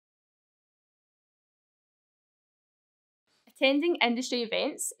Attending industry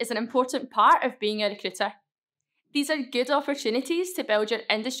events is an important part of being a recruiter. These are good opportunities to build your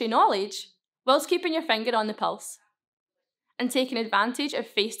industry knowledge whilst keeping your finger on the pulse and taking advantage of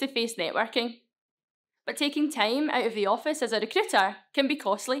face-to-face networking. But taking time out of the office as a recruiter can be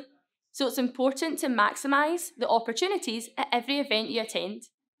costly, so it's important to maximise the opportunities at every event you attend.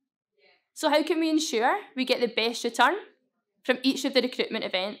 So how can we ensure we get the best return from each of the recruitment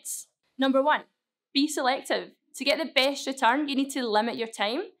events? Number 1, be selective. To get the best return, you need to limit your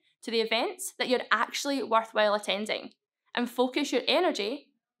time to the events that you're actually worthwhile attending and focus your energy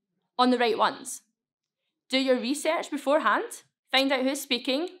on the right ones. Do your research beforehand, find out who's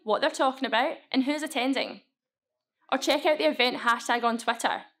speaking, what they're talking about, and who's attending. Or check out the event hashtag on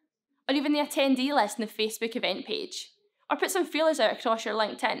Twitter, or even the attendee list in the Facebook event page, or put some feelers out across your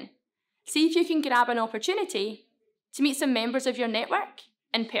LinkedIn. See if you can grab an opportunity to meet some members of your network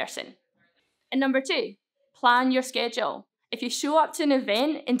in person. And number 2, plan your schedule. If you show up to an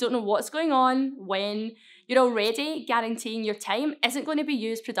event and don't know what's going on, when, you're already guaranteeing your time isn't going to be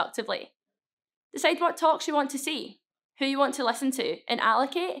used productively. Decide what talks you want to see, who you want to listen to, and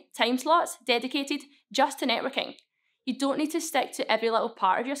allocate time slots dedicated just to networking. You don't need to stick to every little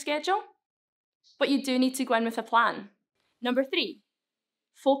part of your schedule, but you do need to go in with a plan. Number 3,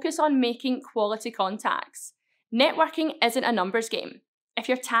 focus on making quality contacts. Networking isn't a numbers game. If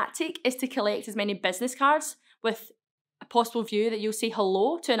your tactic is to collect as many business cards with a possible view that you'll say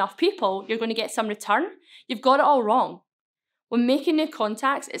hello to enough people, you're going to get some return, you've got it all wrong. When making new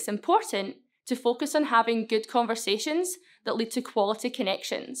contacts, it's important to focus on having good conversations that lead to quality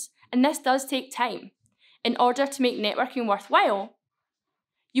connections. And this does take time. In order to make networking worthwhile,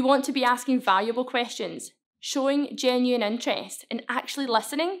 you want to be asking valuable questions, showing genuine interest, and actually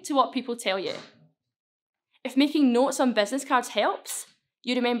listening to what people tell you. If making notes on business cards helps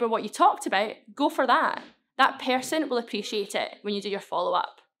you remember what you talked about, go for that. That person will appreciate it when you do your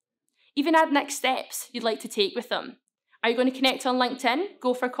follow-up. Even add next steps you'd like to take with them. Are you going to connect on LinkedIn,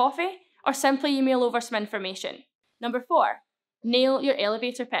 go for coffee, or simply email over some information? Number 4, nail your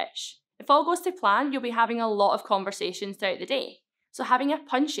elevator pitch. If all goes to plan, you'll be having a lot of conversations throughout the day. So having a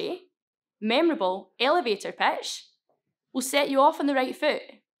punchy, memorable elevator pitch will set you off on the right foot.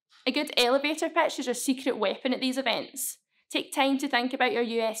 A good elevator pitch is your secret weapon at these events. Take time to think about your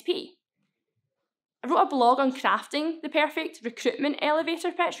USP. I wrote a blog on crafting the perfect recruitment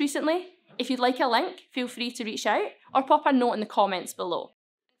elevator pitch recently. If you'd like a link, feel free to reach out or pop a note in the comments below.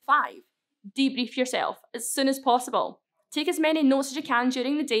 5, debrief yourself as soon as possible. Take as many notes as you can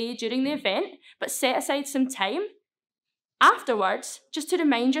during the day, during the event, but set aside some time afterwards just to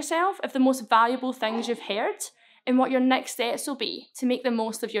remind yourself of the most valuable things you've heard and what your next steps will be to make the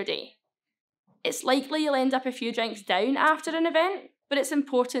most of your day. It's likely you'll end up a few drinks down after an event, but it's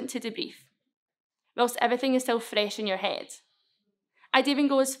important to debrief, whilst everything is still fresh in your head. I'd even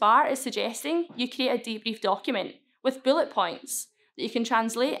go as far as suggesting you create a debrief document with bullet points that you can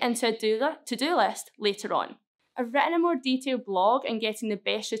translate into a to-do list later on. I've written a more detailed blog on getting the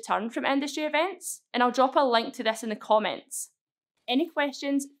best return from industry events, and I'll drop a link to this in the comments. Any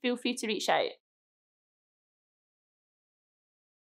questions, feel free to reach out.